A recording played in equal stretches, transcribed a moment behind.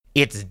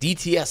It's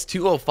DTS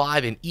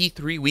 205 and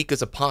E3 week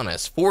is upon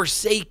us.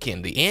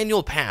 Forsaken, the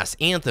annual pass,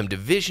 Anthem,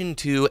 Division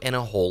 2, and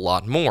a whole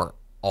lot more.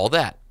 All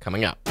that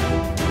coming up.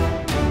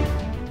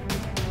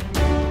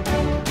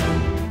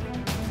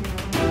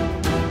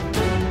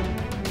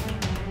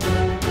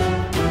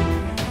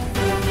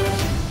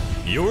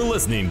 You're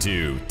listening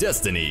to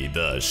Destiny,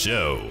 the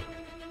show.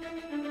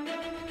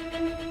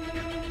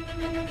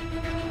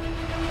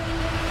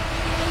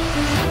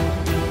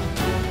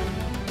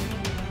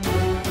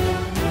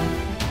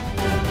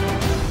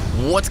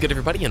 What's good,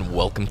 everybody, and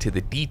welcome to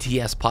the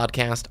DTS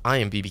podcast. I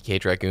am BBK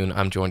Dragoon.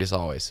 I'm joined, as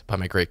always, by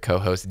my great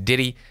co-host,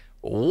 Diddy.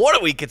 What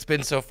a week it's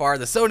been so far.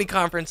 The Sony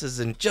conference is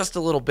in just a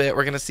little bit.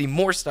 We're going to see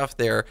more stuff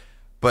there,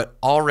 but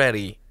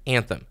already,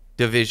 Anthem,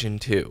 Division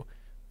 2,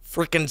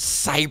 freaking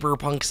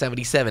Cyberpunk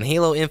 77,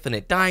 Halo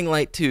Infinite, Dying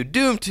Light 2,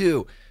 Doom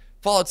 2,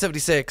 Fallout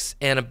 76,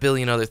 and a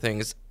billion other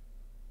things.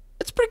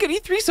 It's a pretty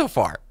good E3 so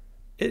far.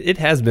 It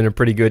has been a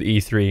pretty good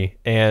E3,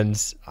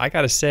 and I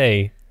gotta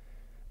say,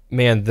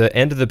 man, the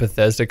end of the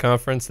Bethesda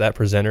conference, that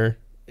presenter,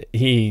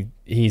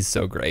 he's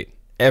so great.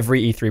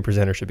 Every E3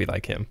 presenter should be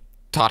like him.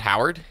 Todd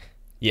Howard?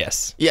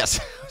 Yes. Yes.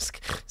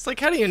 It's like,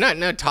 how do you not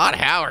know Todd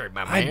Howard,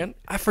 my man?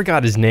 I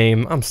forgot his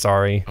name. I'm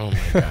sorry. Oh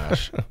my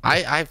gosh.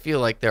 I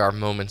feel like there are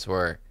moments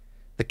where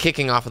the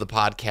kicking off of the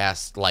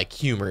podcast, like,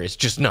 humor is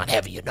just not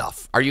heavy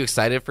enough. Are you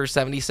excited for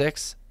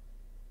 76?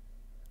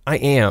 I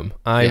am.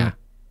 Yeah.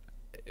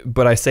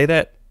 But I say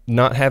that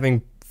not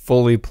having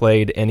fully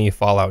played any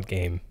Fallout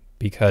game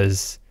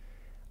because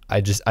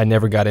I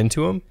never got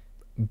into them.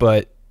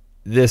 But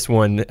this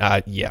one,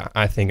 yeah,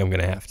 I think I'm going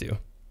to have to.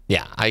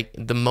 Yeah,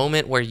 the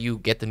moment where you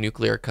get the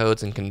nuclear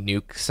codes and can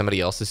nuke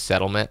somebody else's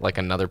settlement, like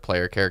another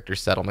player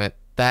character's settlement,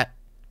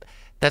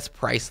 that's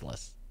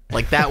priceless.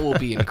 Like, that will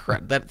be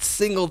incredible. That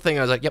single thing,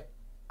 I was like, yep,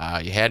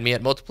 you had me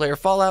at multiplayer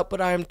Fallout, but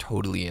I'm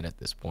totally in at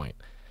this point.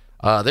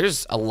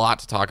 There's a lot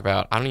to talk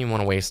about. I don't even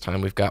want to waste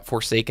time. We've got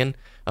Forsaken,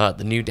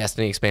 the new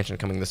Destiny expansion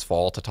coming this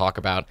fall to talk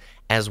about,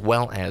 as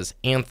well as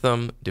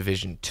Anthem,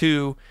 Division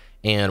 2,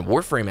 and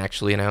Warframe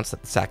actually announced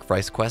that the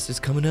Sacrifice Quest is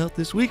coming out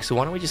this week, so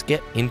why don't we just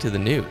get into the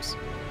news?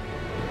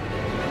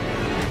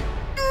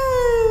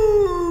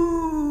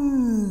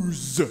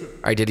 All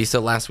right, Diddy, so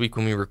last week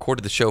when we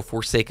recorded the show,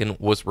 Forsaken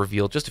was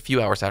revealed just a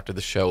few hours after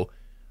the show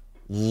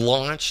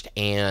launched,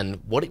 and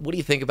what do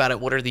you think about it?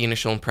 What are the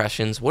initial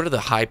impressions? What are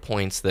the high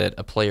points that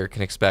a player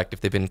can expect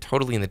if they've been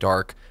totally in the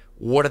dark?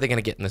 What are they going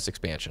to get in this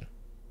expansion?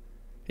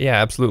 Yeah,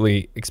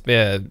 absolutely.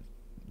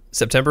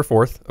 September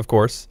 4th, of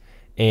course,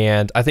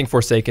 and I think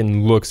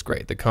Forsaken looks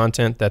great. The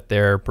content that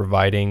they're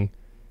providing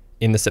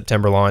in the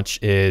September launch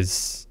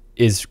is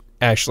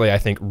actually, I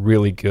think,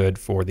 really good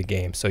for the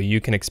game. So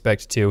you can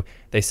expect to,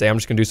 they say, I'm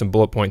just going to do some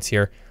bullet points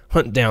here,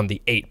 hunt down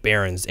the 8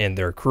 barons and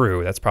their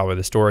crew. That's probably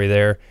the story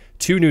there.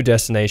 2 new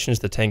destinations,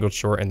 the Tangled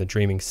Shore and the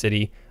Dreaming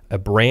City. A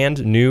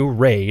brand new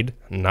raid,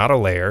 not a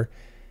lair.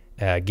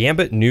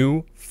 Gambit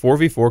new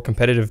 4v4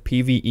 competitive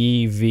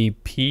PvE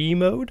VP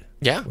mode.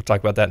 Yeah. We'll talk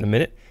about that in a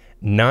minute.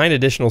 9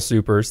 additional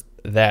supers.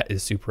 That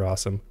is super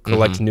awesome.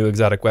 Collect new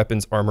exotic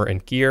weapons, armor,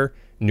 and gear.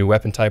 New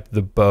weapon type,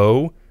 the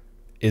bow,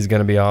 is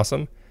going to be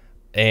awesome.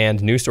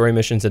 And new story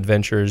missions,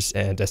 adventures,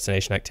 and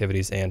destination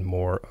activities, and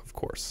more, of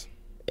course.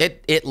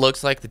 It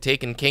looks like the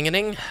Taken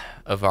Kingening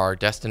of our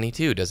Destiny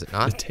 2, does it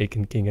not? The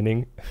Taken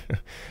Kingening.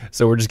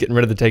 So we're just getting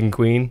rid of the Taken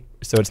Queen,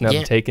 so it's now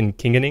the Taken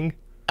Kingening?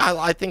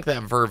 I think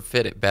that verb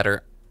fit it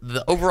better.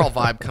 The overall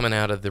vibe coming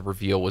out of the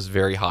reveal was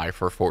very high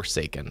for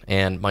Forsaken,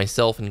 and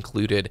myself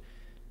included.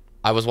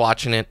 I was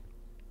watching it.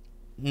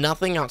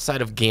 Nothing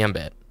outside of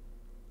Gambit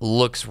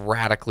looks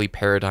radically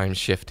paradigm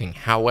shifting.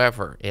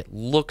 However, it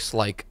looks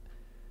like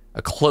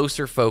a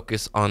closer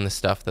focus on the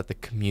stuff that the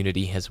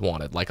community has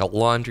wanted. Like a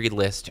laundry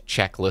list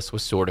checklist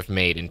was sort of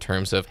made in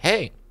terms of,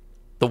 hey,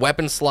 the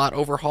weapon slot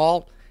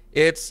overhaul,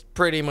 it's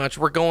pretty much,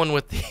 we're going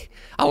with the,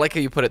 I like how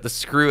you put it, the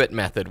screw it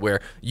method,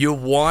 where you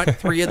want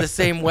 3 of the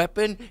same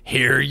weapon,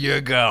 here you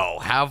go,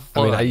 have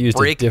fun. I mean, I used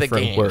break a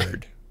different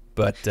word,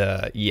 but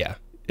yeah,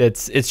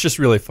 it's just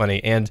really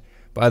funny. And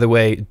by the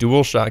way,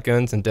 dual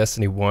shotguns in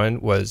Destiny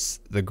 1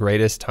 was the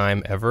greatest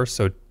time ever.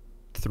 So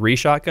 3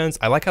 shotguns,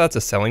 I like how that's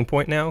a selling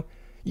point now.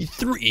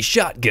 3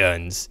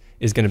 shotguns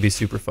is going to be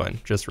super fun,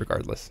 just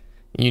regardless.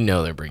 You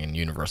know they're bringing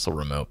Universal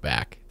Remote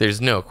back.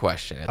 There's no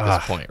question at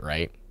this point,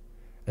 right?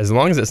 As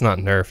long as it's not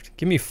nerfed.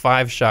 Give me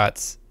 5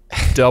 shots,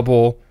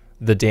 double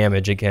the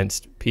damage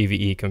against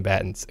PvE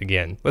combatants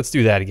again. Let's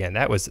do that again.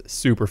 That was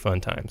super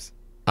fun times.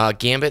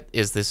 Gambit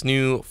is this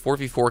new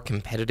 4v4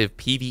 competitive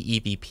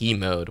PvEVP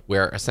mode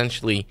where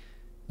essentially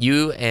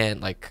you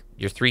and like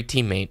your 3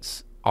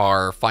 teammates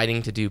are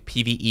fighting to do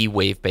PvE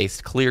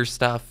wave-based clear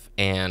stuff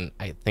and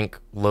I think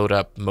load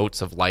up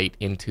motes of light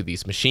into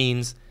these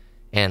machines.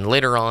 And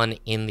later on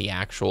in the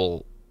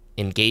actual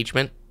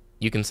engagement,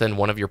 you can send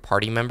one of your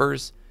party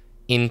members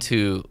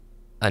into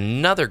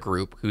another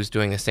group who's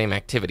doing the same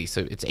activity.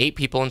 So it's 8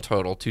 people in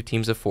total, 2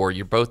 teams of 4.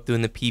 You're both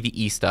doing the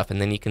PvE stuff, and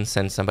then you can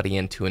send somebody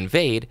in to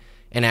invade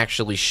and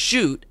actually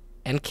shoot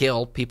and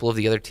kill people of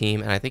the other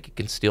team. And I think you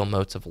can steal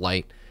motes of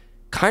light.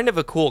 Kind of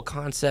a cool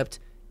concept.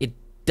 It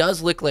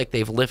does look like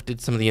they've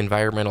lifted some of the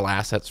environmental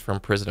assets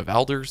from Prison of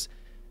Elders,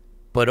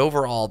 but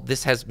overall,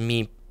 this has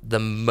me the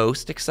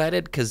most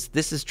excited because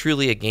this is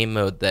truly a game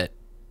mode that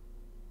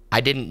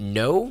I didn't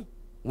know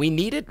we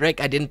needed. Right?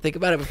 I didn't think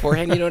about it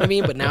beforehand, you know what I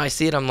mean? But now I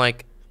see it, I'm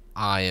like,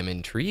 I am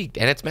intrigued.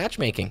 And it's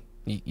matchmaking.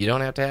 You don't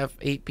have to have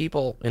 8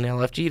 people in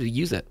LFG to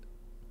use it.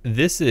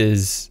 This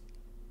is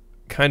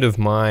kind of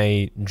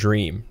my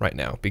dream right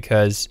now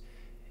because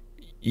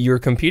you're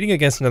competing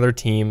against another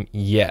team,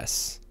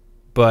 yes,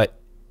 but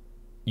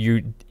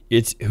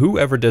it's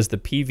whoever does the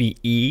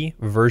PvE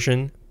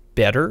version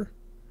better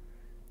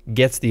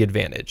gets the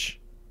advantage.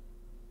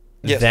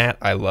 Yes. That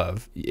I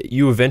love.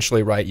 You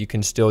eventually, right, you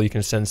can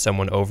send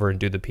someone over and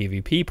do the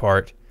PvP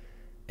part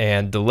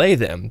and delay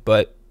them,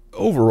 but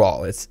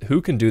overall it's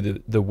who can do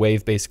the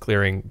wave-based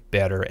clearing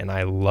better, and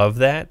I love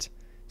that.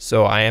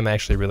 So I am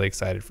actually really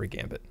excited for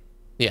Gambit.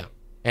 Yeah.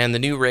 And the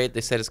new raid,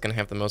 they said, is going to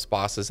have the most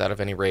bosses out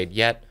of any raid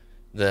yet.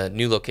 The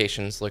new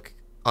locations look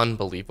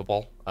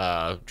unbelievable.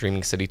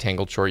 Dreaming City,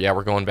 Tangled Shore. Yeah,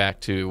 we're going back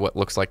to what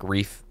looks like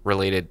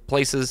Reef-related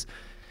places.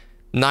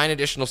 9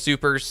 additional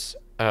supers.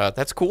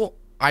 That's cool.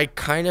 I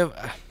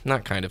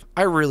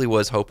really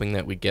was hoping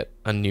that we'd get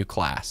a new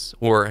class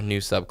or a new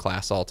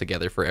subclass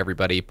altogether for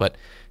everybody, but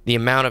the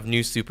amount of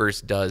new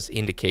supers does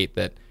indicate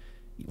that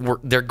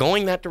they're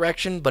going that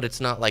direction, but it's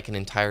not like an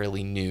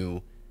entirely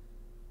new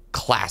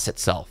class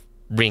itself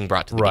being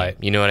brought to the game.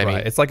 You know what I mean?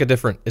 It's like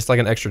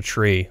an extra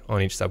tree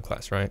on each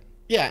subclass, right?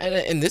 Yeah,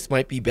 and this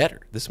might be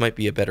better. This might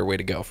be a better way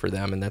to go for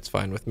them, and that's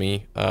fine with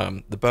me.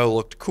 The bow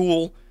looked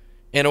cool,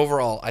 and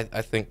overall,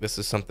 I think this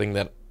is something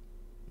that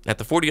at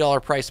the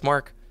 $40 price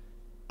mark,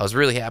 I was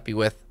really happy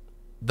with.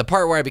 The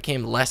part where I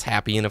became less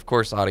happy, and of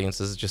course,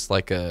 audiences is just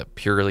like a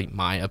purely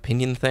my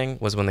opinion thing,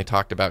 was when they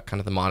talked about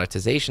kind of the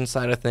monetization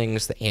side of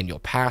things, the annual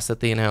pass that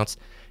they announced,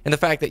 and the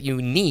fact that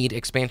you need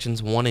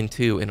expansions 1 and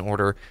 2 in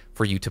order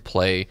for you to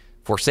play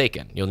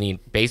Forsaken. You'll need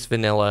base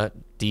vanilla,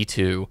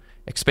 D2,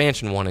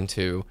 expansion 1 and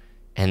 2,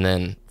 and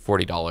then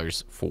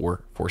 $40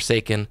 for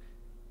Forsaken.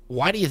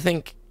 Why do you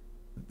think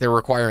they're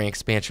requiring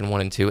expansion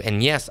 1 and 2?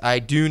 And yes, I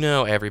do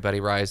know everybody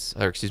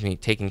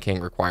Taken King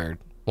required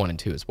 1 and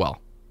 2 as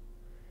well.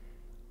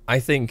 I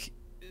think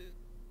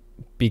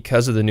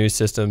because of the new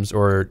systems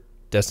or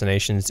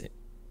destinations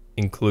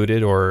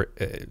included or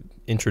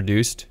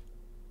introduced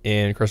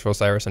in Curse of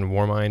Osiris and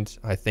Warmind,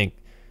 I think,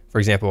 for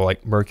example,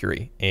 like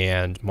Mercury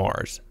and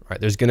Mars,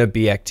 right? There's going to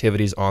be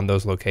activities on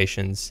those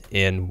locations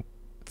in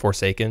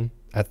Forsaken.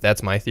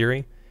 That's my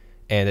theory,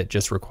 and it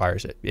just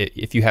requires it.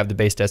 If you have the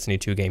base Destiny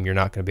 2 game, you're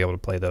not going to be able to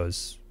play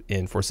those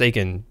in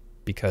Forsaken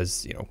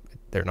because,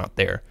 they're not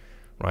there,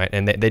 right?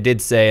 And they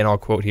did say, and I'll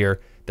quote here,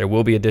 there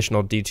will be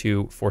additional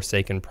D2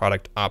 Forsaken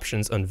product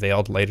options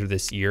unveiled later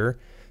this year.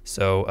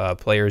 So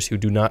players who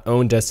do not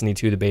own Destiny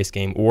 2, the base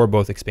game, or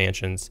both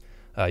expansions,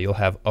 you'll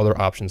have other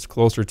options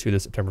closer to the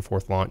September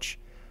 4th launch.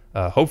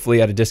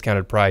 Hopefully at a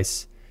discounted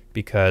price,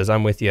 because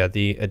I'm with you.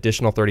 The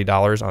additional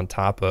 $30 on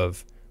top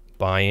of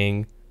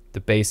buying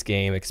the base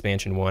game,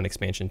 expansion 1,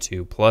 expansion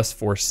 2, plus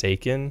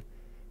Forsaken,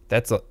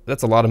 that's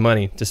a lot of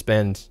money to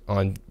spend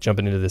on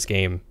jumping into this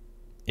game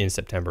in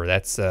September.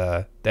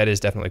 That is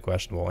definitely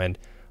questionable. And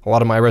a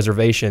lot of my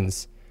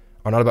reservations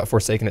are not about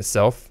Forsaken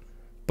itself,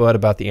 but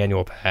about the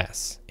annual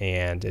pass.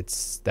 And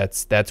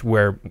that's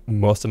where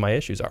most of my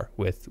issues are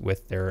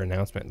with their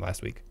announcement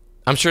last week.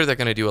 I'm sure they're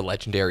going to do a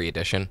legendary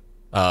edition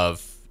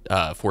of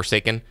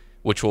Forsaken,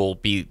 which will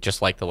be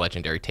just like the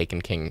legendary Taken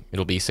King.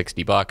 It'll be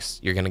 $60.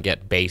 You're going to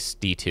get base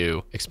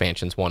D2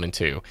 expansions 1 and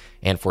 2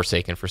 and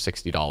Forsaken for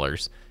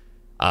 $60.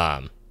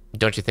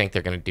 Don't you think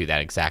they're going to do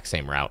that exact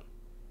same route?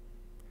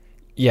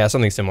 Yeah,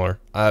 something similar.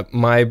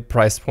 My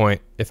price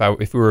point, if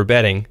we were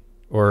betting,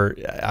 or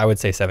I would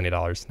say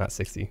 $70, not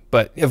 $60.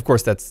 But of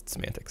course, that's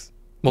semantics.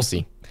 We'll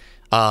see.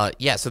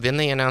 So then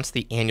they announced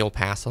the annual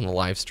pass on the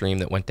live stream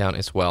that went down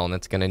as well, and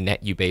that's going to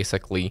net you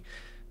basically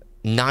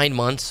 9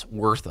 months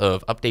worth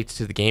of updates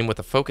to the game with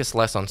a focus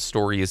less on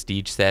story, as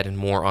Deej said, and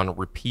more on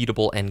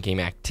repeatable endgame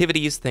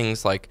activities,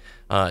 things like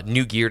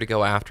new gear to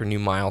go after, new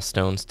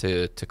milestones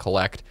to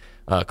collect,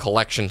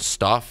 collection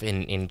stuff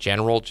in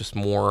general, just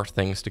more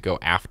things to go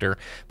after,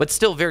 but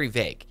still very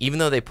vague. Even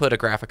though they put a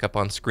graphic up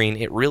on screen,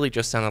 it really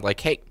just sounded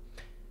like, hey,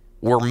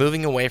 we're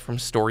moving away from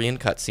story and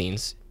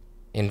cutscenes,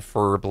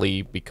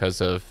 inferably because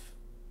of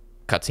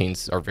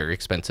cutscenes are very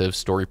expensive,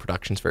 story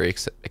production's very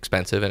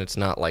expensive, and it's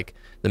not like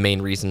the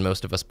main reason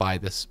most of us buy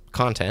this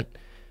content.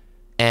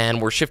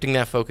 And we're shifting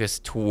that focus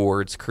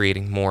towards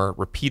creating more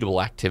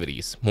repeatable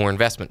activities, more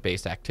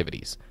investment-based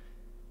activities.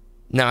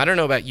 Now, I don't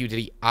know about you,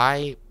 Diddy.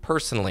 I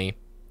personally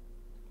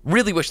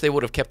really wish they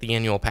would have kept the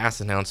annual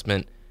pass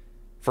announcement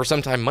for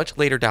some time much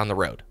later down the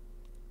road.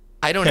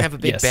 I don't have a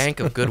big bank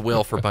of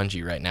goodwill for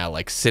Bungie right now,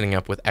 like sitting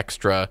up with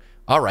extra,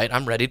 all right,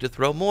 I'm ready to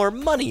throw more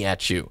money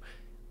at you.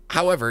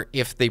 However,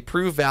 if they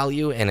prove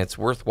value and it's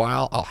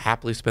worthwhile, I'll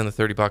happily spend the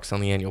 $30 on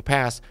the annual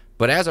pass.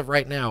 But as of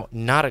right now,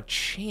 not a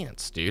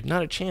chance, dude.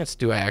 Not a chance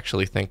do I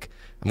actually think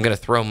I'm going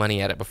to throw money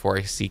at it before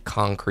I see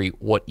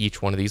concrete what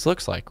each one of these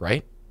looks like,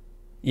 right?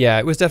 Yeah,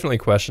 it was definitely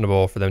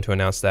questionable for them to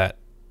announce that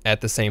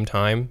at the same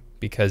time,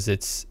 because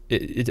it's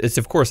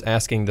of course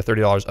asking the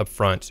 $30 up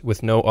front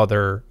with no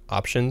other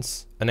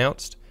options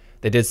announced.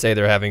 They did say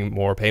they're having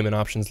more payment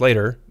options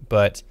later,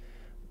 but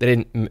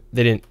they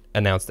didn't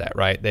announce that,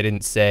 right? They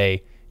didn't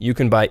say you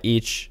can buy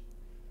each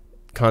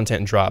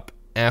content drop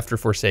after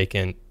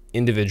Forsaken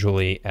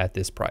individually at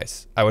this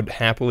price. I would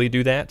happily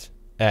do that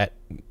at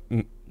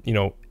an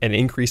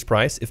increased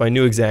price if I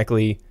knew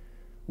exactly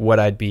what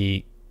I'd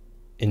be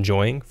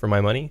enjoying for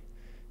my money,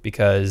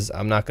 because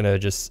I'm not going to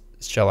just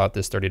shell out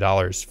this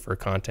 $30 for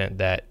content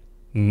that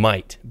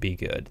might be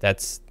good. I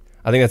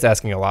think that's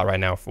asking a lot right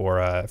now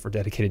for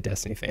dedicated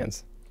Destiny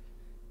fans.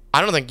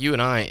 I don't think you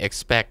and I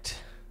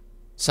expect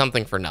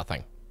something for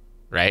nothing,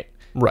 right?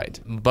 Right.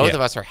 Both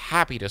of us are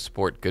happy to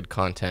support good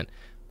content.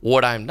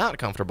 What I'm not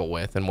comfortable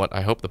with, and what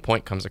I hope the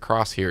point comes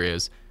across here,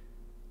 is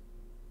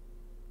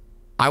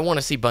I want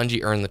to see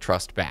Bungie earn the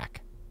trust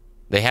back.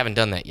 They haven't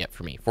done that yet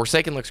for me.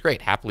 Forsaken looks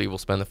great. Happily, we'll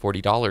spend the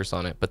 $40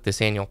 on it. But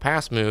this annual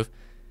pass move,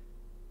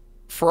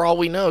 for all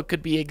we know, it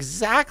could be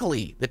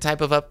exactly the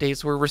type of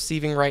updates we're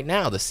receiving right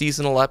now. The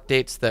seasonal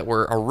updates that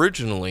were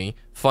originally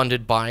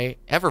funded by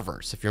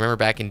Eververse. If you remember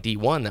back in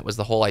D1, that was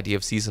the whole idea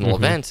of seasonal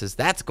events, is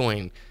that's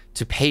going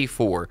to pay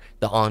for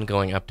the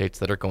ongoing updates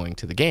that are going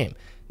to the game.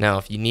 Now,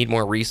 if you need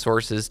more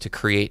resources to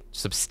create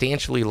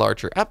substantially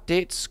larger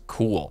updates,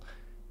 cool.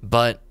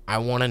 But I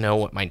want to know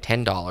what my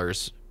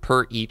 $10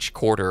 per each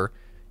quarter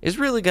is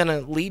really going to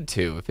lead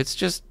to. If it's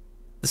just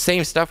the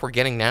same stuff we're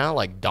getting now,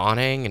 like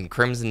Dawning and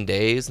Crimson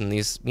Days and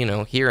these,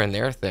 here and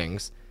there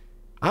things,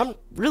 I'm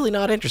really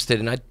not interested.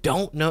 And I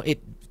don't know.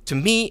 To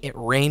me, it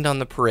rained on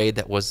the parade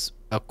that was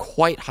a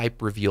quite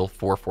hype reveal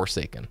for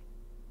Forsaken.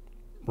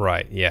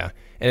 Right, yeah.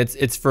 And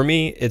it's for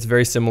me, it's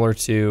very similar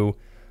to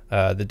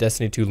the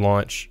Destiny 2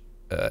 launch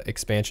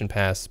expansion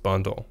pass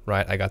bundle,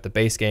 right? I got the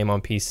base game on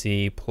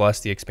PC plus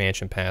the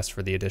expansion pass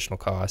for the additional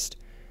cost.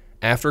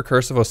 After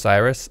Curse of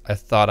Osiris, I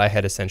thought I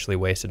had essentially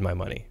wasted my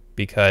money,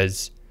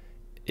 because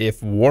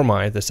if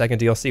Warmind, the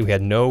second DLC, we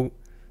had no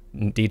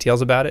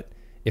details about it.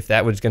 If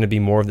that was going to be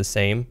more of the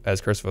same as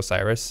Curse of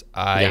Osiris,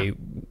 I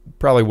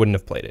probably wouldn't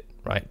have played it,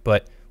 right?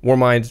 But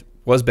Warmind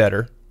was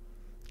better,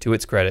 to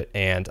its credit,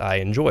 and I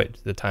enjoyed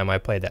the time I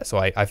played that. So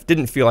I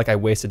didn't feel like I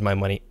wasted my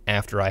money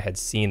after I had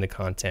seen the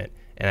content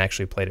and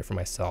actually played it for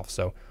myself.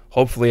 So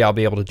hopefully I'll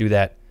be able to do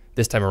that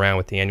this time around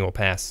with the annual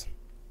pass.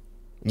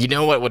 You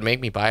know what would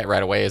make me buy it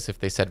right away is if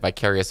they said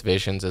Vicarious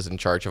Visions is in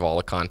charge of all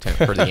the content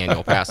for the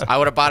annual pass. I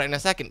would have bought it in a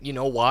second. You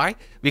know why?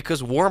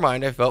 Because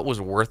Warmind I felt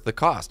was worth the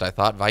cost. I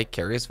thought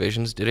Vicarious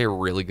Visions did a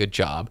really good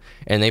job,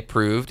 and they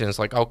proved, and it's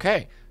like,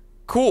 okay,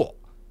 cool.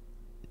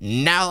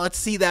 Now let's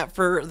see that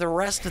for the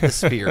rest of the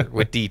sphere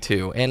with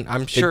D2. And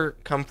I'm sure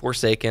come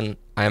Forsaken,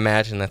 I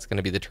imagine that's going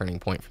to be the turning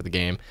point for the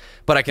game.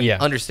 But I can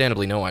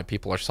understandably know why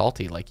people are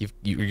salty. Like,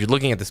 you're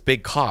looking at this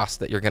big cost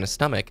that you're going to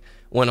stomach,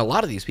 when a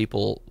lot of these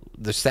people,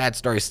 the sad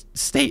story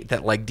state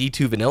that like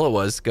D2 vanilla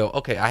was, go,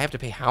 okay, I have to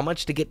pay how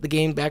much to get the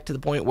game back to the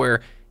point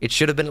where it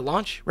should have been at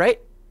launch,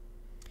 right?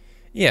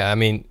 Yeah, I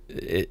mean,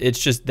 it's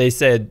just, they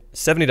said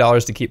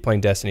 $70 to keep playing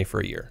Destiny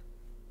for a year.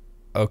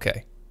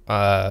 Okay,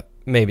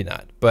 maybe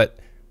not. But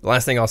the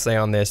last thing I'll say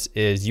on this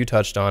is you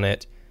touched on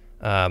it.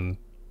 I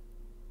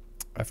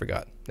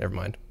forgot. Never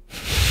mind.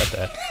 Got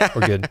that.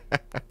 We're good.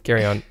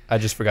 Carry on. I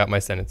just forgot my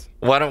sentence.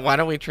 Why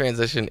don't we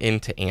transition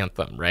into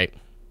Anthem, right?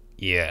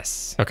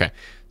 Yes. Okay.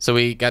 So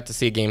we got to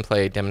see a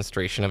gameplay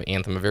demonstration of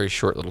Anthem, a very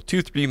short little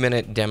 2-3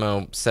 minute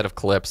demo set of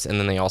clips, and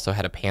then they also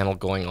had a panel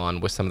going on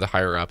with some of the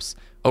higher-ups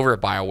over at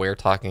BioWare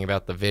talking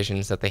about the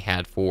visions that they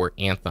had for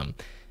Anthem.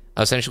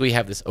 Essentially, we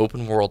have this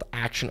open-world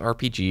action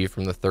RPG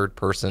from the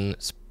third-person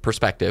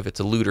perspective. It's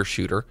a looter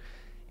shooter,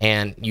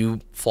 and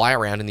you fly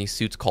around in these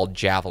suits called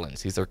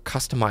Javelins. These are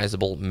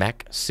customizable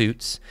mech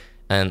suits,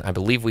 and I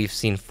believe we've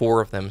seen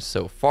 4 of them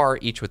so far,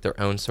 each with their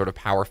own sort of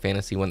power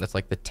fantasy. One that's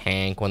like the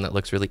tank, one that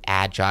looks really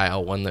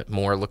agile, one that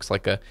more looks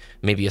like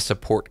maybe a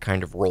support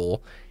kind of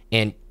role.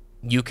 And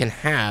you can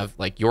have,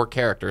 like, your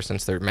character,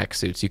 since they're mech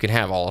suits, you can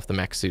have all of the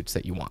mech suits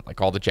that you want, like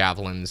all the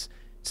Javelins.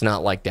 It's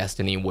not like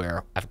Destiny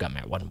where I've got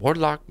my one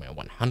Warlock, my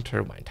one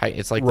Hunter, my Titan.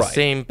 It's like the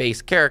same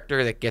base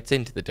character that gets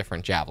into the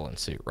different Javelin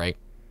suit, right?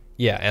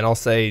 Yeah, and I'll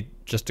say,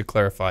 just to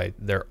clarify,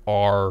 there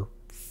are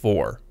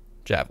 4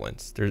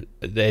 Javelins.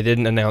 They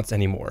didn't announce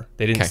any more.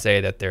 They didn't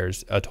say that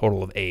there's a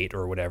total of 8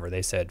 or whatever.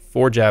 They said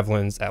 4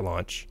 Javelins at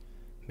launch.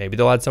 Maybe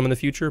they'll add some in the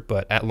future,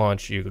 but at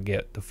launch you could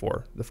get the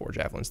 4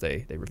 Javelins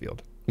they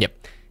revealed.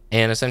 Yep.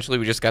 And essentially,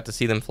 we just got to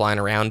see them flying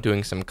around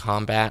doing some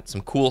combat,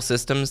 some cool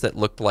systems that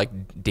looked like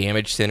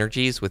damage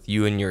synergies with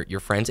you and your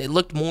friends. It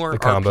looked more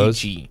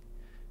RPG.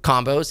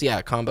 Combos,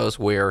 yeah, combos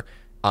where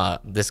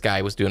this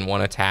guy was doing one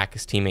attack,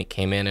 his teammate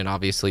came in and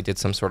obviously did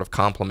some sort of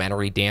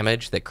complementary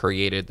damage that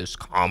created this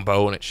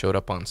combo, and it showed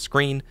up on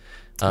screen.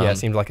 Yeah, it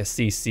seemed like a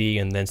CC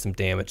and then some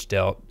damage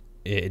dealt.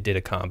 It did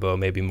a combo,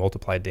 maybe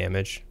multiplied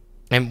damage.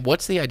 And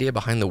what's the idea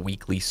behind the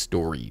weekly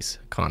stories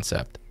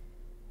concept?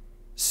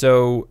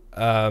 So,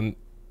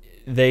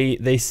 they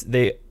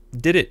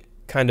did it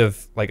kind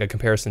of like a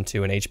comparison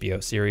to an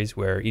HBO series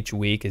where each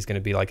week is going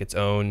to be like its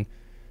own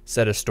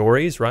set of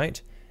stories,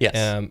 right?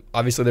 Yes.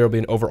 Obviously, there will be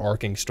an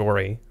overarching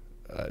story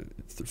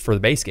for the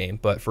base game,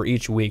 but for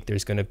each week,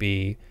 there's going to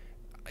be.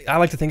 I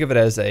like to think of it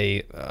as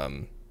a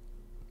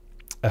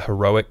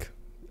heroic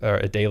or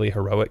a daily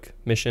heroic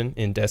mission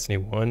in Destiny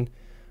 1.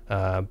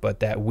 But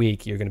that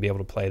week, you're going to be able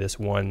to play this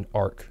one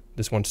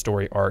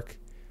story arc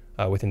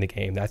within the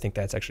game. I think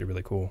that's actually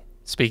really cool.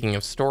 Speaking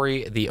of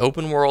story, the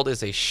open world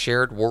is a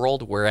shared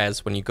world,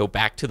 whereas when you go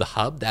back to the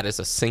hub, that is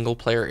a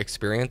single-player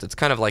experience. It's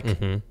kind of like,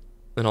 it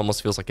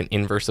almost feels like an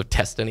inverse of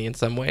Destiny in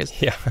some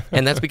ways. Yeah.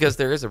 And that's because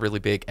there is a really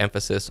big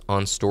emphasis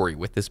on story.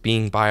 With this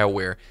being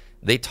BioWare,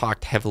 they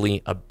talked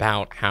heavily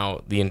about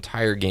how the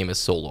entire game is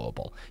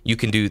soloable. You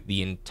can do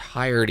the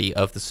entirety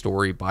of the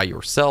story by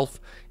yourself,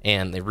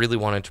 and they really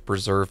wanted to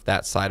preserve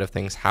that side of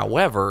things.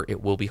 However,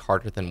 it will be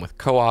harder than with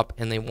co-op,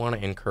 and they want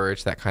to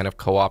encourage that kind of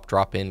co-op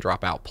drop-in,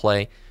 drop-out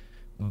play.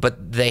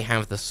 But they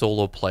have the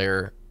solo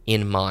player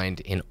in mind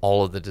in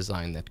all of the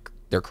design that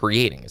they're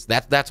creating.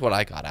 That's what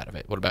I got out of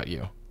it. What about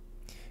you?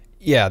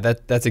 Yeah,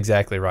 that's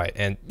exactly right.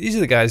 And these are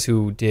the guys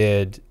who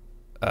did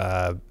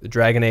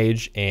Dragon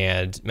Age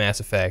and Mass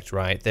Effect,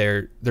 right?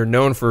 They're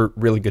known for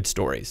really good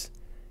stories.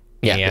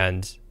 Yeah.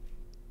 And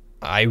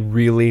I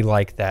really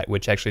like that,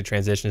 which actually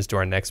transitions to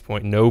our next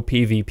point. No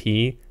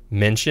PvP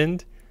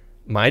mentioned.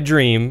 My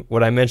dream,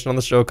 what I mentioned on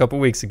the show a couple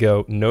weeks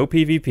ago, no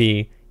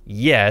PvP,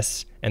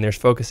 yes, and they're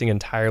focusing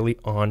entirely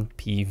on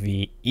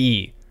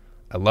PvE.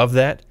 I love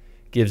that.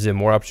 Gives them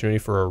more opportunity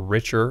for a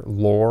richer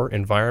lore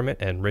environment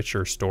and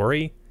richer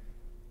story.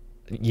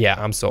 Yeah,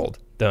 I'm sold.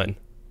 Done.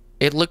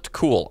 It looked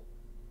cool.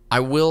 I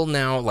will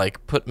now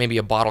put maybe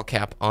a bottle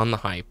cap on the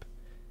hype.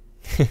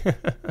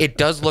 It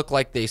does look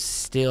like they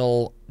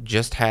still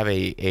just have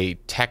a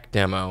tech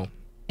demo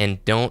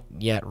and don't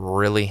yet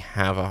really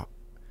have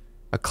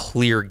a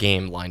clear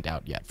game lined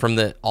out yet. From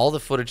all the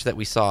footage that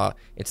we saw,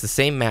 it's the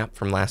same map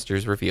from last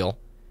year's reveal,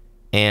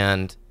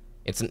 and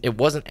it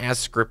wasn't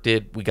as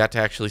scripted. We got to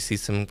actually see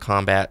some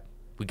combat.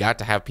 We got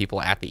to have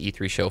people at the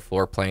E3 show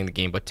floor playing the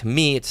game, but to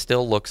me, it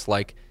still looks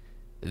like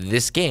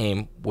this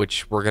game,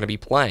 which we're going to be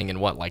playing in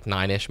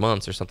 9-ish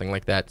months or something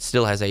like that,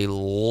 still has a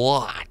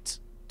lot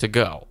to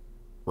go,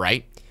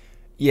 right?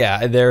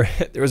 Yeah, there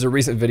was a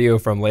recent video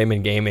from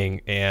Layman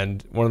Gaming,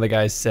 and one of the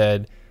guys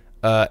said,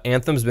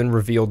 Anthem's been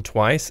revealed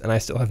twice, and I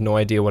still have no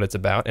idea what it's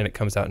about, and it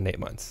comes out in 8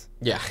 months.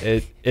 Yeah.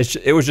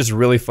 It was just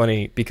really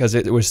funny because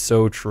it was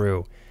so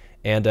true.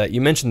 And you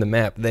mentioned the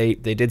map. They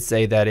did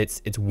say that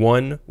it's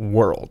one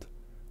world,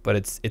 but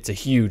it's a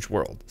huge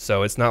world.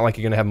 So it's not like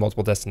you're going to have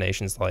multiple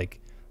destinations like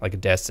a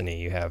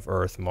Destiny. You have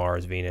Earth,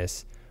 Mars,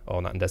 Venus.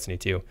 Oh, not in Destiny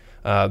 2.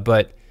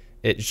 But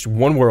it's just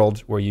one world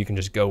where you can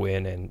just go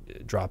in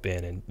and drop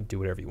in and do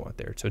whatever you want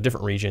there. So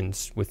different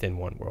regions within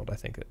one world, I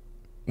think.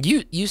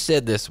 You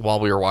said this while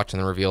we were watching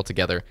the reveal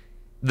together.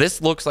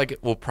 This looks like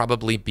it will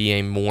probably be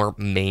a more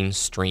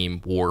mainstream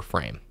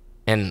Warframe.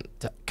 And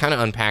to kind of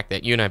unpack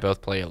that, you and I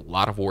both play a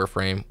lot of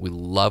Warframe. We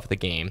love the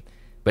game.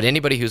 But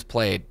anybody who's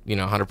played,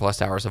 100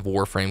 plus hours of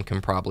Warframe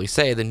can probably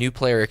say the new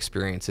player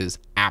experience is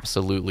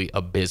absolutely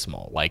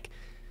abysmal.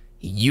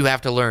 You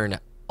have to learn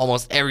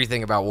almost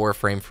everything about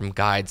Warframe from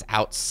guides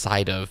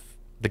outside of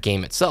the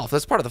game itself.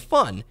 That's part of the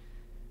fun.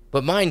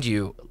 But mind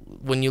you,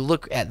 when you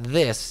look at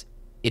this,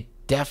 it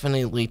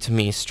definitely, to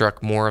me,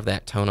 struck more of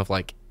that tone of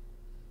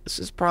this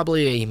is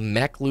probably a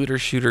mech looter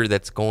shooter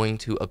that's going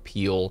to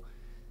appeal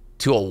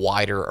to a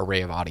wider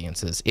array of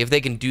audiences if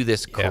they can do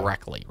this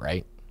correctly,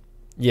 right?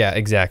 Yeah,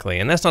 exactly.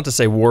 And that's not to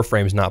say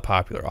Warframe's not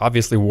popular.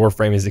 Obviously,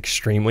 Warframe is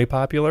extremely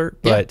popular,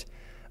 but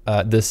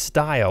the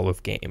style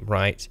of game,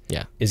 right,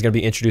 is going to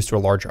be introduced to a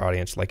larger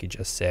audience, like you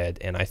just said.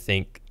 And I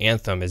think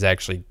Anthem is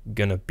actually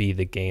going to be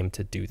the game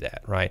to do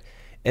that, right?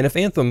 And if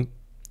Anthem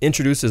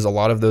introduces a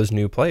lot of those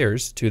new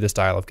players to the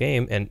style of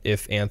game, and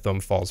if Anthem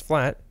falls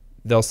flat,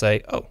 they'll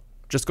say, oh,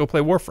 just go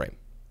play Warframe.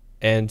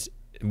 And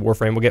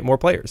Warframe will get more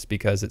players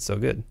because it's so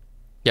good.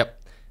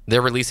 Yep.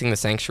 They're releasing the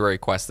Sanctuary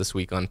Quest this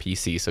week on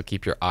PC, so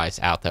keep your eyes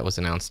out. That was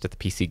announced at the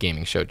PC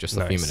Gaming Show just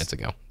a few minutes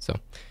ago. So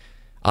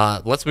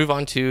let's move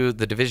on to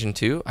The Division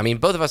 2. I mean,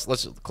 both of us,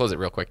 let's close it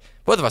real quick.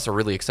 Both of us are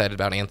really excited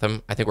about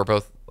Anthem. I think we're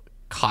both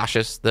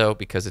cautious, though,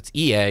 because it's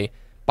EA.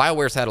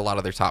 BioWare's had a lot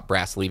of their top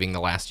brass leaving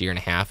the last year and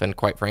a half, and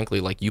quite frankly,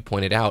 like you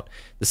pointed out,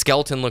 the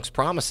skeleton looks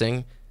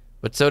promising,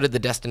 but so did the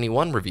Destiny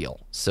 1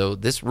 reveal. So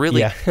this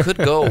really could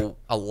go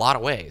a lot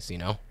of ways,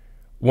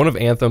 One of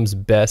Anthem's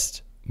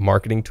best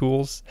marketing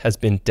tools has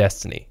been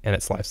Destiny and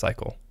its life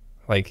cycle.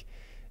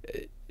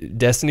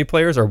 Destiny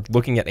players are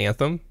looking at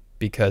Anthem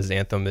because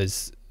Anthem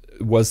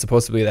was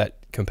supposed to be that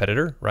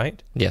competitor,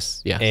 right?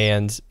 Yes, yeah.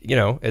 And,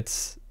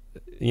 it's,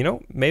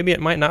 maybe it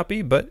might not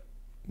be, but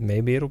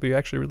maybe it'll be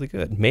actually really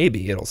good.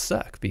 Maybe it'll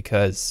suck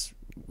because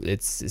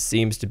it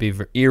seems to be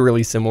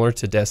eerily similar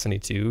to Destiny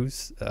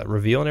 2's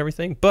reveal and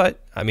everything.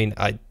 But, I mean,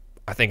 I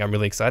think I'm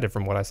really excited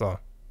from what I saw.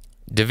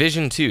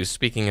 Division 2,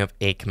 speaking of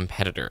a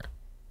competitor,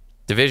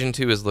 Division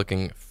 2 is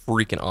looking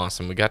freaking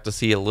awesome. We got to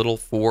see a little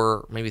 3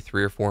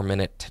 or 4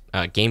 minute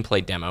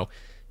gameplay demo.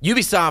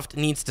 Ubisoft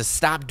needs to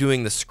stop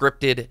doing the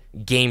scripted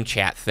game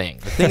chat thing.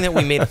 The thing that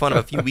we made fun of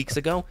a few weeks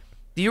ago,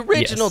 The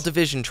original Yes.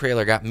 Division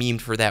trailer got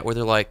memed for that, where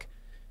they're like,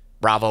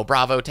 Bravo,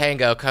 Bravo,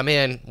 Tango, come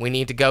in. We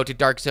need to go to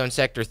Dark Zone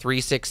Sector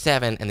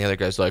 367. And the other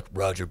guy's like,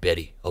 Roger,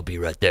 Betty, I'll be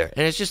right there.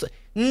 And it's just like,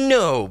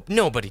 no,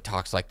 nobody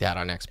talks like that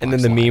on Xbox And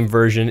then the Live. meme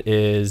version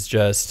is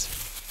just,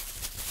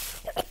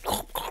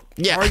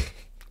 Yeah.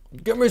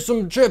 give me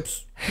some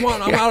chips. Come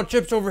on, I'm out of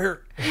chips over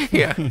here.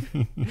 Yeah.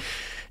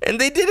 And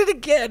they did it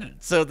again.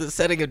 So the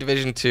setting of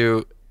Division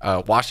 2,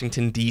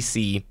 Washington,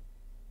 D.C.,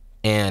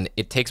 and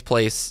it takes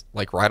place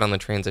like right on the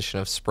transition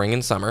of spring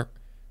and summer,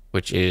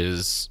 which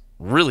is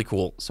really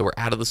cool. So we're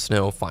out of the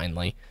snow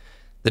finally.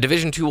 The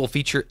Division 2 will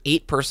feature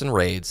 8-person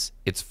raids.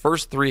 Its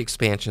first 3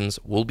 expansions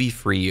will be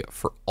free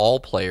for all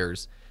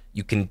players.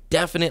 You can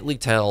definitely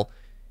tell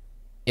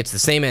it's the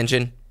same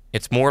engine.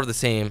 It's more of the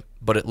same,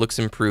 but it looks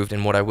improved.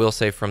 And what I will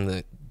say from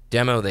the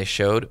demo they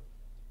showed,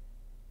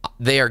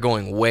 they are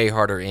going way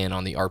harder in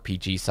on the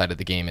RPG side of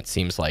the game, it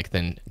seems like,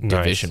 than Nice.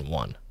 Division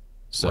 1.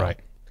 So, Right.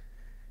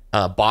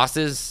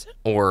 bosses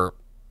or,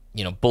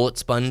 bullet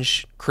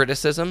sponge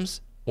criticisms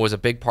was a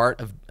big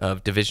part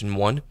of Division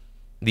 1.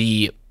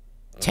 The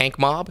tank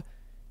mob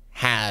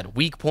had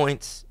weak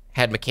points,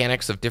 had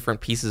mechanics of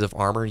different pieces of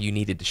armor you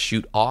needed to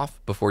shoot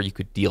off before you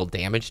could deal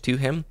damage to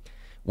him.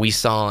 We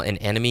saw an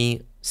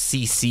enemy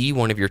CC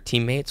one of your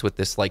teammates with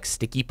this like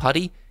sticky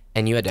putty,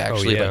 and you had to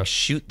actually yeah. like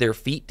shoot their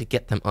feet to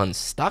get them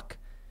unstuck.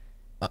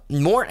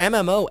 More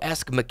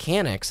MMO-esque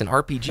mechanics and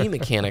RPG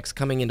mechanics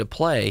coming into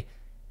play,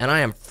 and I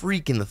am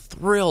freaking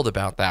thrilled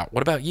about that.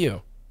 What about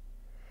you?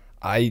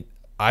 I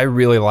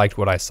really liked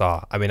what I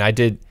saw. I mean, I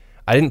didn't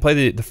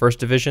play the first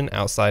Division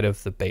outside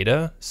of the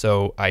beta,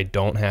 so I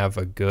don't have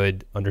a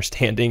good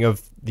understanding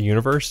of the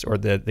universe or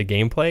the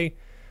gameplay.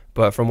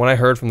 But from what I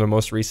heard from the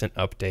most recent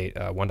update,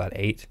 1.8,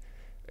 it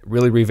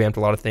really revamped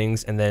a lot of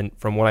things. And then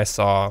from what I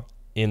saw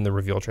in the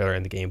reveal trailer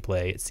and the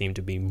gameplay, it seemed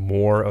to be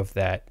more of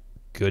that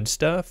good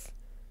stuff.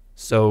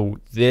 So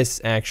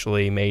this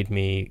actually made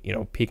me,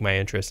 pique my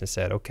interest and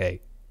said, okay,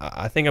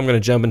 I think I'm going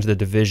to jump into the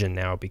Division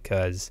now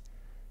because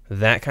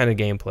that kind of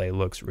gameplay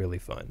looks really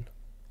fun.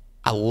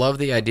 I love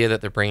the idea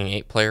that they're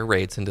bringing 8-player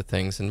raids into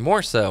things, and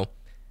more so,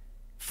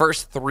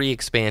 first 3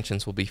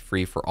 expansions will be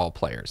free for all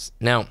players.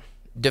 Now,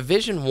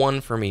 Division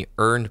 1 for me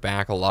earned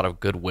back a lot of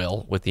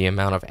goodwill with the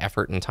amount of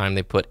effort and time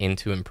they put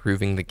into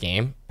improving the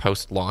game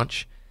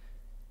post-launch,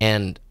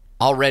 and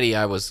already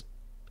I was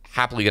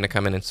happily going to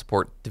come in and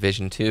support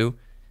Division 2,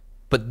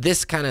 but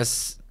this kind of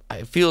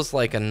it feels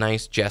like a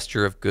nice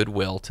gesture of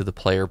goodwill to the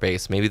player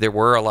base. Maybe there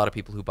were a lot of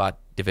people who bought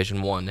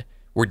Division 1,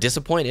 were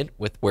disappointed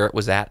with where it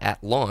was at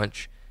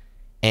launch,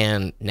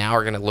 and now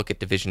are going to look at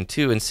Division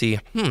 2 and see,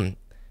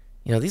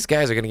 these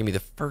guys are going to give me the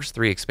first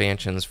 3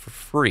 expansions for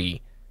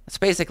free. That's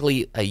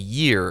basically a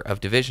year of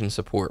Division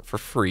support for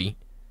free.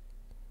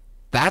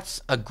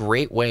 That's a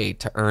great way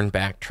to earn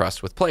back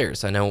trust with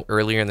players. I know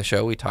earlier in the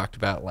show we talked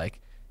about, like,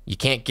 you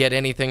can't get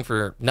anything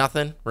for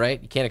nothing,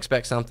 right? You can't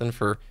expect something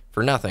for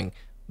nothing.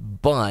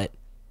 But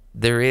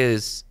there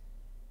is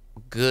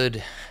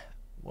good,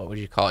 what would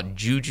you call it,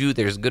 juju?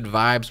 There's good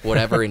vibes,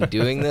 whatever, in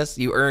doing this.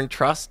 You earn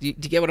trust. Do you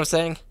get what I'm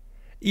saying?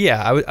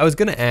 Yeah, I was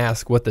going to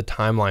ask what the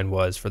timeline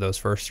was for those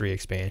first 3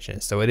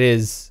 expansions. So it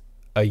is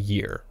a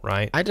year,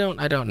 right? I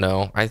don't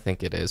know. I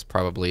think it is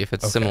probably, if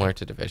it's similar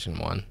to Division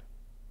 1.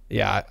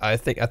 Yeah, I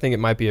think it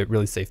might be a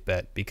really safe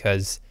bet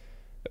because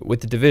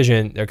with the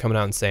Division, they're coming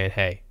out and saying,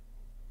 hey,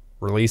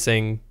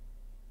 releasing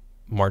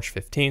March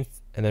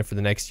 15th, and then for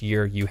the next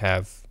year, you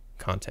have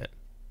content.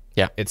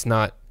 Yeah. It's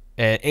not,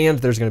 and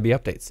there's going to be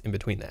updates in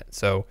between that.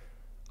 So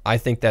I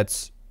think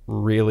that's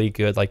really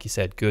good. Like you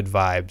said, good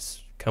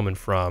vibes coming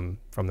from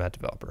that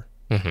developer.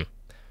 Mm-hmm.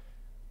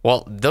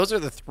 Well, those are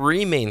the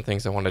 3 main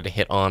things I wanted to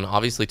hit on.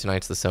 Obviously,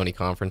 tonight's the Sony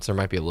conference. There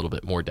might be a little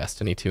bit more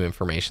Destiny 2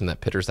 information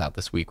that pitters out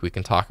this week we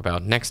can talk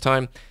about next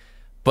time.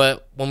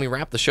 But when we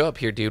wrap the show up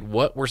here, dude,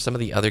 what were some of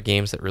the other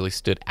games that really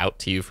stood out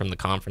to you from the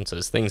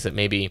conferences? Things that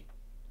maybe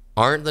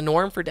aren't the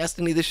norm for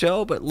Destiny the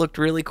show, but looked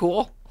really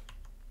cool?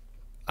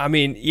 I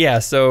mean, yeah,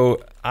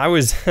 so I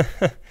was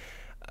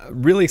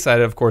really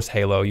excited, of course,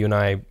 Halo. You and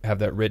I have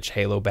that rich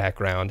Halo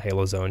background,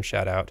 Halo Zone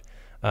shout out.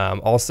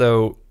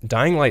 Also,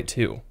 Dying Light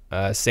 2.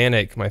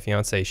 Sanik, my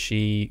fiance,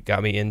 she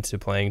got me into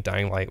playing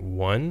Dying Light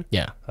 1.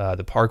 Yeah.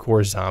 The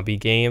parkour zombie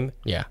game.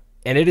 Yeah.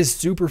 And it is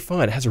super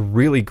fun. It has a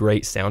really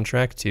great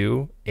soundtrack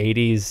too.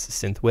 80s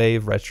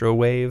synthwave, retro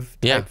wave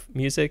type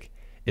music.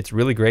 It's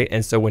really great.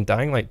 And so when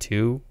Dying Light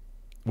 2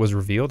 was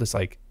revealed, it's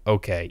like,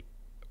 okay,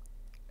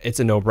 it's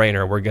a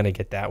no-brainer. We're going to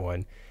get that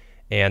one.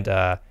 And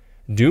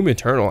Doom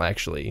Eternal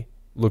actually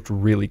looked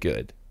really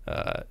good.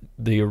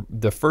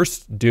 The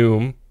first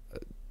Doom,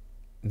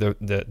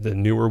 the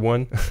newer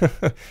one,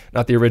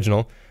 not the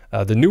original,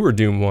 the newer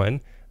Doom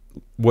one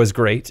was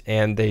great.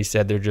 And they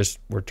said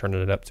we're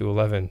turning it up to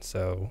 11.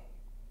 So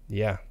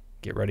yeah,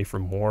 get ready for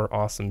more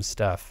awesome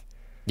stuff.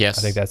 Yes.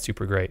 I think that's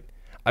super great.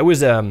 I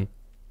was on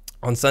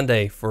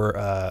Sunday for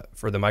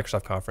the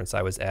Microsoft conference.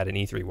 I was at an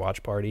E3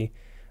 watch party.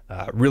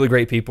 Really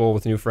great people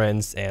with new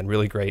friends and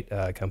really great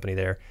company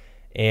there.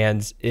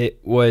 And it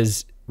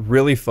was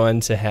really fun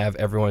to have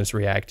everyone's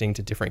reacting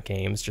to different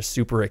games, just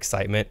super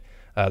excitement.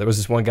 There was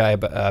this one guy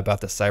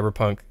about the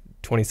Cyberpunk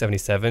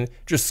 2077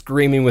 just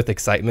screaming with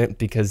excitement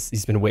because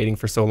he's been waiting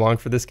for so long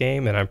for this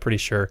game, and I'm pretty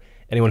sure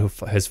anyone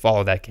who has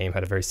followed that game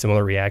had a very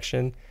similar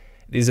reaction.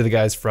 These are the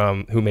guys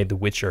who made The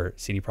Witcher,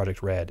 CD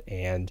Projekt Red,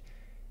 and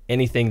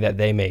anything that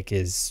they make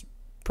is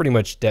pretty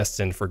much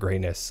destined for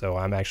greatness. So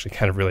I'm actually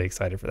kind of really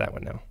excited for that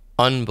one now.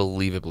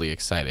 Unbelievably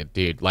excited,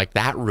 dude. Like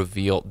that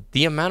reveal,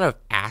 the amount of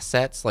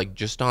assets like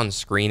just on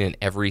screen in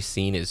every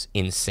scene is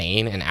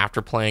insane. And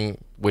after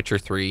playing Witcher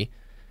 3,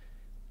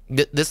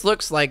 this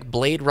looks like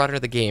Blade Runner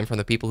the game from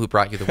the people who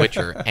brought you The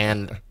Witcher.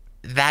 And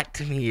that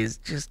to me is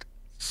just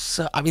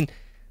so, I mean,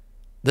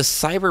 the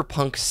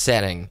cyberpunk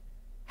setting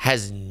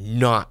has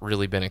not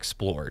really been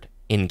explored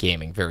in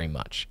gaming very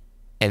much.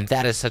 And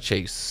that is such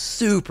a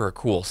super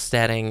cool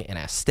setting and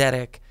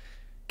aesthetic.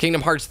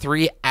 Kingdom Hearts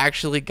 3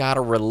 actually got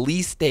a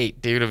release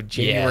date, dude, of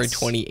January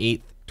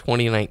 28th,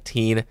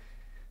 2019.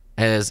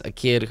 As a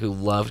kid who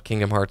loved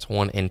Kingdom Hearts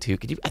 1 and 2,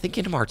 I think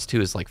Kingdom Hearts 2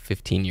 is like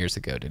 15 years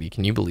ago, Diddy.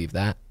 Can you believe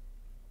that?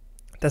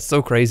 That's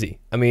so crazy.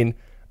 I mean,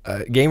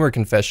 gamer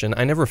confession,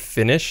 I never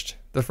finished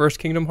the first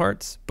Kingdom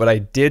Hearts, but I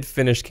did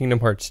finish Kingdom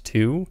Hearts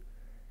 2.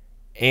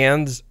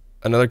 And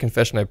another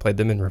confession, I played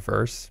them in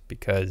reverse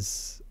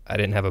because I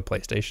didn't have a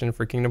PlayStation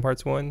for Kingdom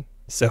Hearts 1.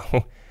 So,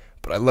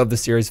 but I love the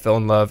series, fell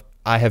in love.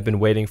 I have been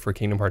waiting for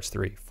Kingdom Hearts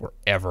 3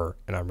 forever,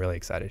 and I'm really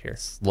excited here.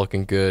 It's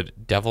looking good.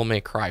 Devil May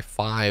Cry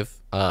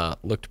 5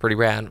 looked pretty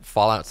rad.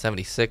 Fallout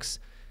 76.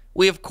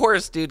 We, of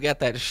course, dude, got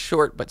that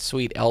short but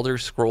sweet Elder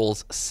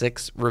Scrolls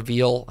 6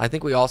 reveal. I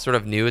think we all sort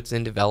of knew it's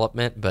in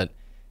development, but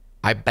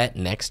I bet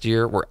next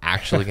year we're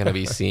actually going to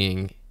be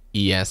seeing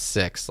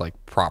ES6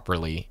 like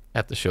properly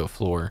at the show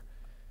floor.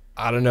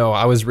 I don't know.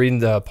 I was reading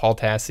the Paul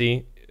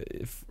Tassi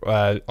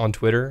on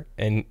Twitter,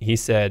 and he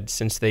said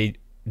since they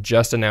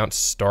just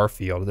announced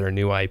Starfield, their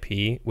new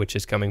IP, which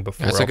is coming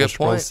before Elder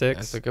Scrolls 6.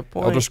 That's a good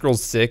point. Elder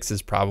Scrolls 6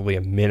 is probably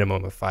a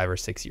minimum of 5 or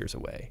 6 years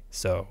away.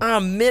 So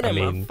a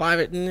minimum of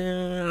 5.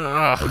 No,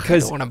 I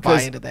don't want to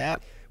buy into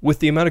that. With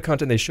the amount of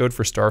content they showed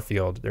for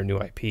Starfield, their new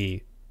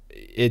IP,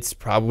 it's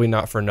probably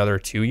not for another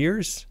 2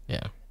 years.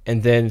 Yeah.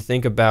 And then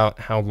think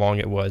about how long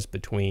it was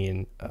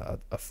between a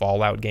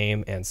Fallout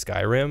game and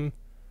Skyrim.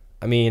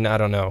 I mean, I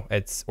don't know.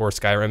 Or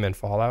Skyrim and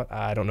Fallout.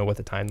 I don't know what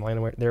the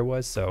timeline there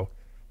was. So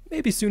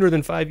maybe sooner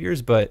than 5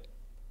 years, but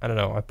I don't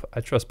know.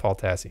 I trust Paul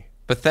Tassi.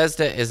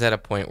 Bethesda is at a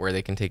point where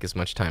they can take as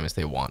much time as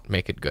they want.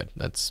 Make it good.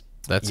 That's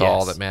Yes.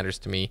 all that matters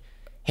to me.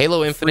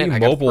 Halo Infinite. Free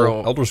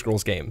mobile Elder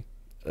Scrolls game.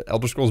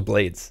 Elder Scrolls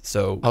Blades.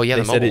 So oh yeah,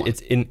 they the said mobile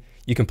it's in.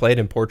 You can play it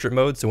in portrait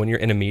mode, so when you're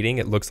in a meeting,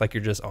 it looks like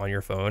you're just on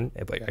your phone,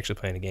 but you're actually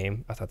playing a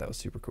game. I thought that was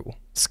super cool.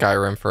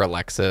 Skyrim for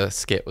Alexa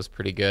skit was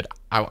pretty good.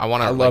 I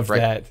want to. I love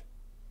that.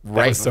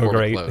 Right was so before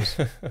great. we close.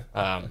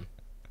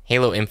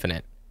 Halo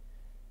Infinite.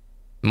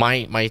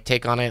 My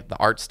take on it, the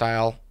art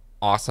style,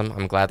 awesome.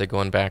 I'm glad they're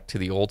going back to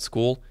the old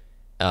school.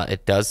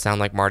 It does sound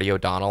like Marty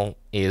O'Donnell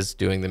is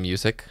doing the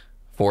music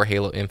for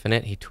Halo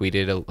Infinite. He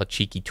tweeted a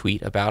cheeky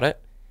tweet about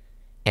it,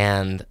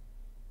 and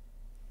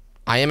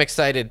I am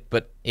excited,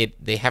 but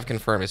they have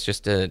confirmed it's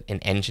just an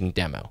engine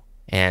demo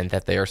and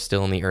that they are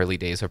still in the early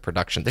days of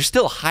production. They're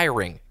still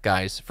hiring,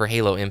 guys, for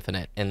Halo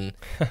Infinite. And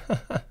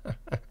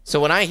so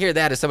when I hear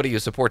that as somebody who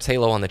supports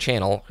Halo on the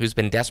channel, who's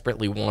been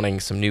desperately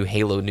wanting some new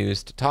Halo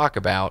news to talk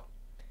about,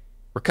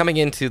 we're coming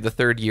into the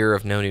third year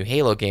of no new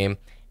Halo game,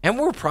 and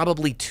we're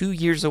probably 2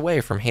 years away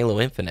from Halo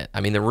Infinite.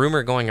 I mean, the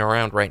rumor going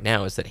around right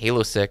now is that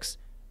Halo 6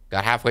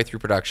 got halfway through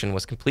production,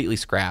 was completely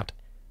scrapped,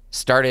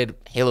 started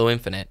Halo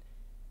Infinite.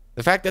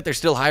 The fact that they're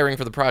still hiring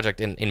for the project,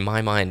 in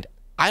my mind,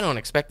 I don't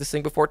expect this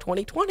thing before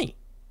 2020.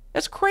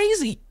 That's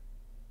crazy.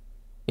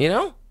 You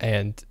know?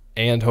 And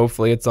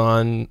hopefully it's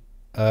on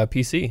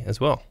PC as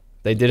well.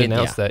 They did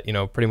announce that,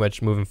 pretty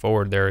much moving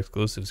forward, their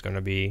exclusive is going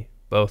to be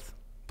both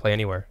play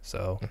anywhere.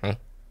 So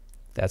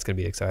that's going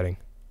to be exciting.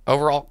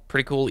 Overall,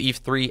 pretty cool EVE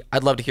 3.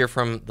 I'd love to hear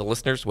from the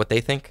listeners what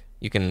they think.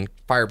 You can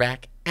fire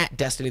back at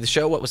Destiny the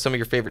Show. What was some of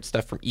your favorite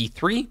stuff from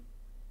E3?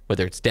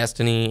 Whether it's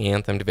Destiny,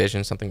 Anthem,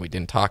 Division, something we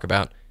didn't talk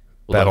about.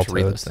 We'd love to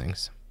read those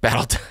things.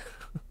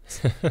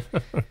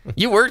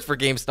 You worked for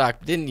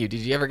GameStop, didn't you?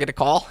 Did you ever get a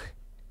call?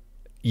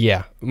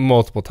 Yeah,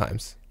 multiple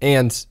times.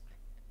 And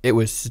it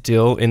was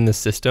still in the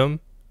system,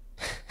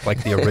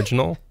 like the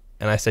original.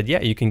 And I said,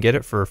 yeah, you can get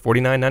it for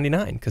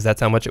 $49.99 because that's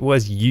how much it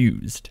was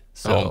used.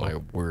 So, oh, my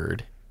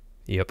word.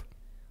 Yep.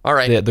 All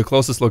right. The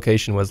closest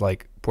location was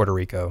like Puerto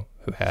Rico,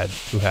 who had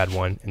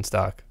one in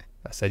stock.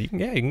 I said, you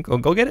can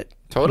go get it.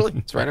 Totally.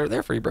 It's right over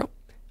there for you, bro.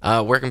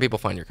 Where can people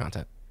find your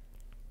content?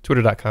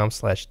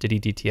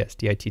 Twitter.com/DiddyDTS,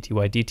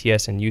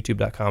 DITTYDTS, and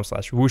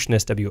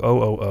YouTube.com/Wooshness,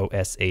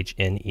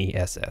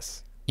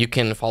 WOOOSHNESS. You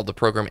can follow the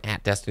program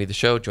at Destiny the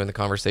Show. Join the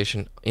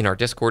conversation in our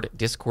Discord,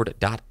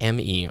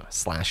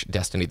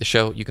 discord.me/Destiny the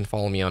Show. You can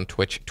follow me on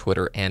Twitch,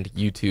 Twitter, and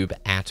YouTube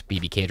at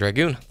BBK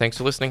Dragoon. Thanks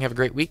for listening. Have a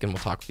great week, and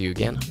we'll talk to you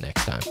again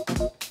next time.